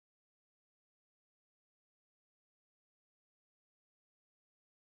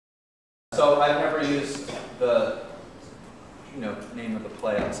So I've never used the name of the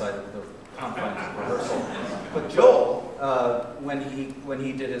play outside of the confines of rehearsal. But Joel, when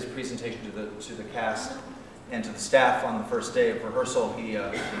he did his presentation to the cast and to the staff on the first day of rehearsal,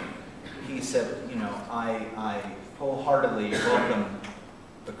 he said, I wholeheartily welcome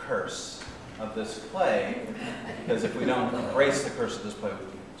the curse of this play, because if we don't embrace the curse of this play, we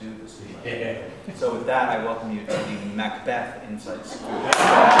can't do this play. So with that, I welcome you to the Macbeth Inside Scoop.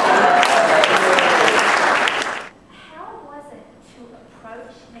 How was it to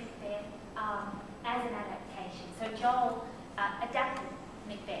approach Macbeth as an adaptation? So Joel adapted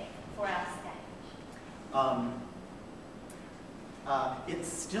Macbeth for our stage. It's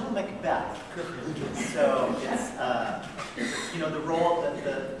still Macbeth. So it's, the role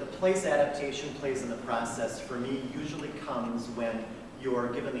that the play's adaptation plays in the process for me usually comes when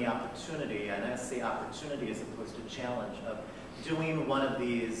you're given the opportunity, and I say opportunity as opposed to challenge, of doing one of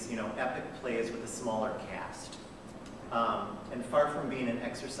these, epic plays with a smaller cast. And far from being an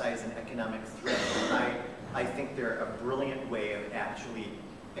exercise in economic thrift, I think they're a brilliant way of actually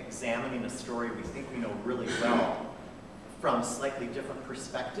examining a story we think we know really well from slightly different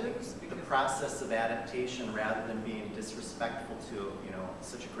perspectives. The process of adaptation, rather than being disrespectful to,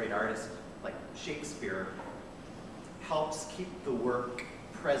 such a great artist like Shakespeare, helps keep the work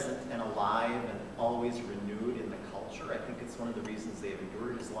present and alive and always renewed in the culture. I think it's one of the reasons they've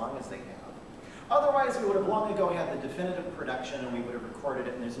endured as long as they have. Otherwise, we would have long ago had the definitive production and we would have recorded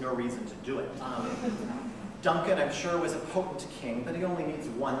it, and there's no reason to do it. Duncan, I'm sure, was a potent king, but he only needs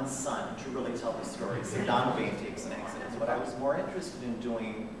one son to really tell the story. So Donbane takes an exit. What I was more interested in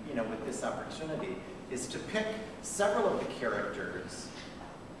doing, with this opportunity, is to pick several of the characters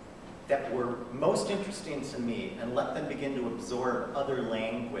that were most interesting to me and let them begin to absorb other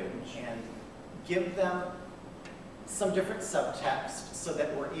language and give them some different subtext so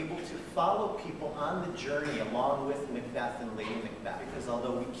that we're able to follow people on the journey along with Macbeth and Lady Macbeth. Because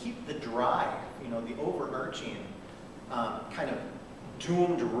although we keep the drive, the overarching kind of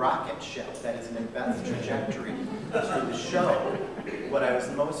doomed rocket ship that is Macbeth's trajectory through the show, what I was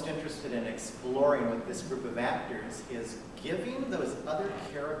most interested in exploring with this group of actors is giving those other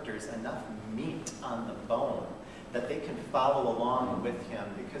characters enough meat on the bone that they can follow along with him,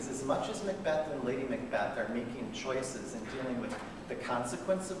 because as much as Macbeth and Lady Macbeth are making choices and dealing with the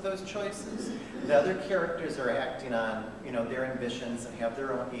consequence of those choices, the other characters are acting on their ambitions and have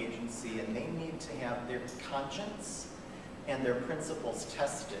their own agency, and they need to have their conscience and their principles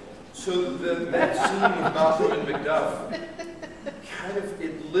tested. So that scene with Malcolm and Macduff,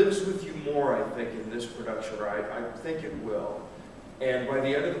 it lives with you more, I think, in this production, right? I think it will. And by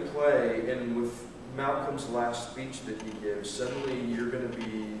the end of the play, and with Malcolm's last speech that he gives, suddenly you're going to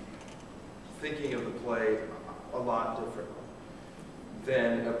be thinking of the play a lot differently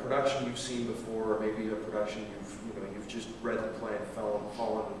than a production you've seen before, or maybe a production you've just read the play and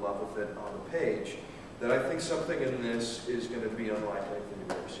fallen in love with it on the page. That I think something in this is going to be unlike anything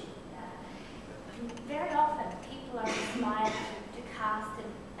you've ever seen. Very often, people are inspired to cast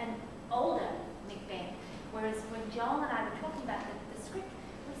an older Macbeth, whereas when Joel and I were talking about the script,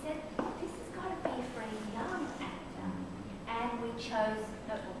 we said, this has got to be for a young actor. And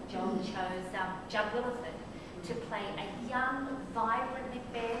Joel chose Judd Williford to play a young, vibrant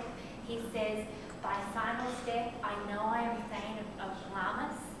Macbeth. He says, by Simon's death, I know I am Thane of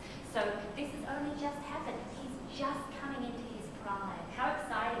Glamis. So this has only just happened. He's just coming into his prime. How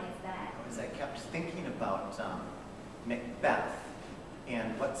exciting is that? As I kept thinking about Macbeth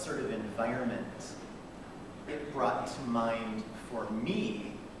and what sort of environment it brought to mind for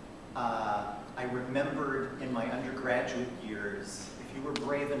me, I remembered in my undergraduate years, if you were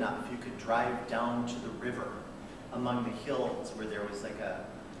brave enough, you could drive down to the river among the hills where there was like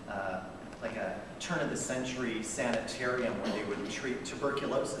a turn-of-the-century sanitarium where they would treat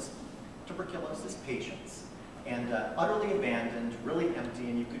tuberculosis patients. And utterly abandoned, really empty,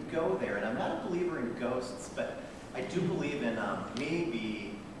 and you could go there. And I'm not a believer in ghosts, but I do believe in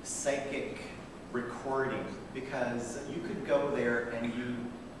maybe psychic recording, because you could go there and you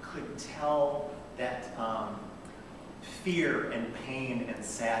could tell that fear and pain and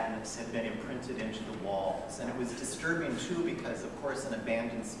sadness had been imprinted into the walls. And it was disturbing too, because of course an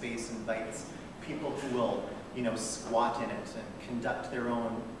abandoned space invites people who will, squat in it and conduct their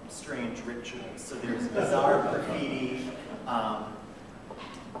own strange rituals. So there's bizarre graffiti,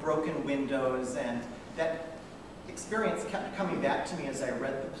 broken windows, and that experience kept coming back to me as I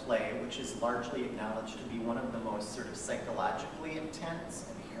read the play, which is largely acknowledged to be one of the most sort of psychologically intense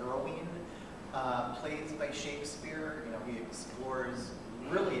and harrowing plays by Shakespeare. He explores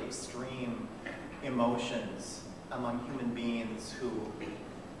really extreme emotions among human beings who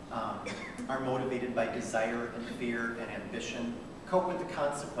are motivated by desire and fear and ambition, cope with the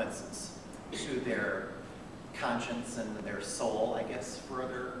consequences to their conscience and their soul, I guess,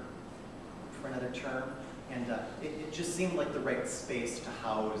 for another term. And it just seemed like the right space to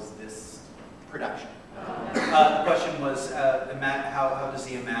house this production. The question was, how does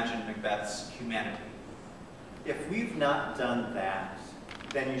he imagine Macbeth's humanity? If we've not done that,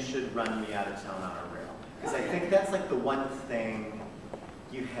 then you should run me out of town on a rail. Because I think that's like the one thing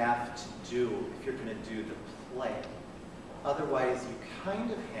you have to do if you're going to do the play. Otherwise, you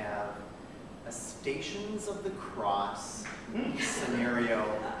kind of have a Stations of the Cross scenario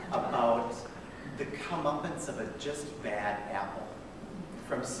about the comeuppance of a just bad apple.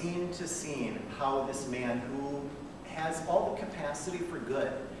 From scene to scene, how this man who has all the capacity for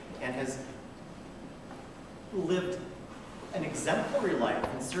good and has lived an exemplary life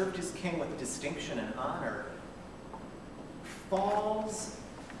and served his king with distinction and honor, falls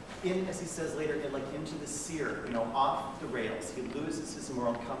in, as he says later, into the sear, off the rails. He loses his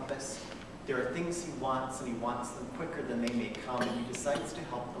moral compass. There are things he wants, and he wants them quicker than they may come, and he decides to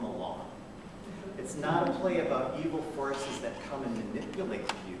help them along. It's not a play about evil forces that come and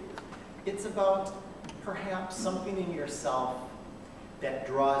manipulate you. It's about perhaps something in yourself that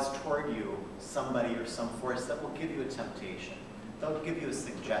draws toward you somebody or some force that will give you a temptation. They'll give you a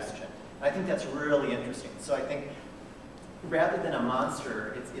suggestion. And I think that's really interesting. So I think rather than a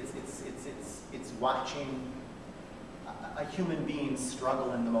monster, it's watching a human being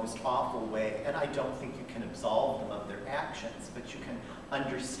struggle in the most awful way. And I don't think you can absolve them of their actions, but you can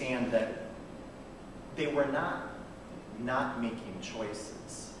understand that they were not making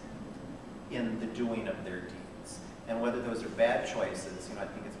choices in the doing of their deeds. And whether those are bad choices, I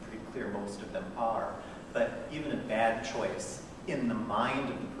think it's pretty clear most of them are. But even a bad choice, in the mind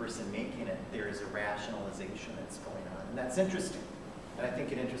of the person making it, there is a rationalization that's going on. And that's interesting. And I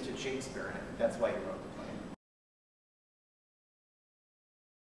think it interested Shakespeare, and I think that's why he wrote the play.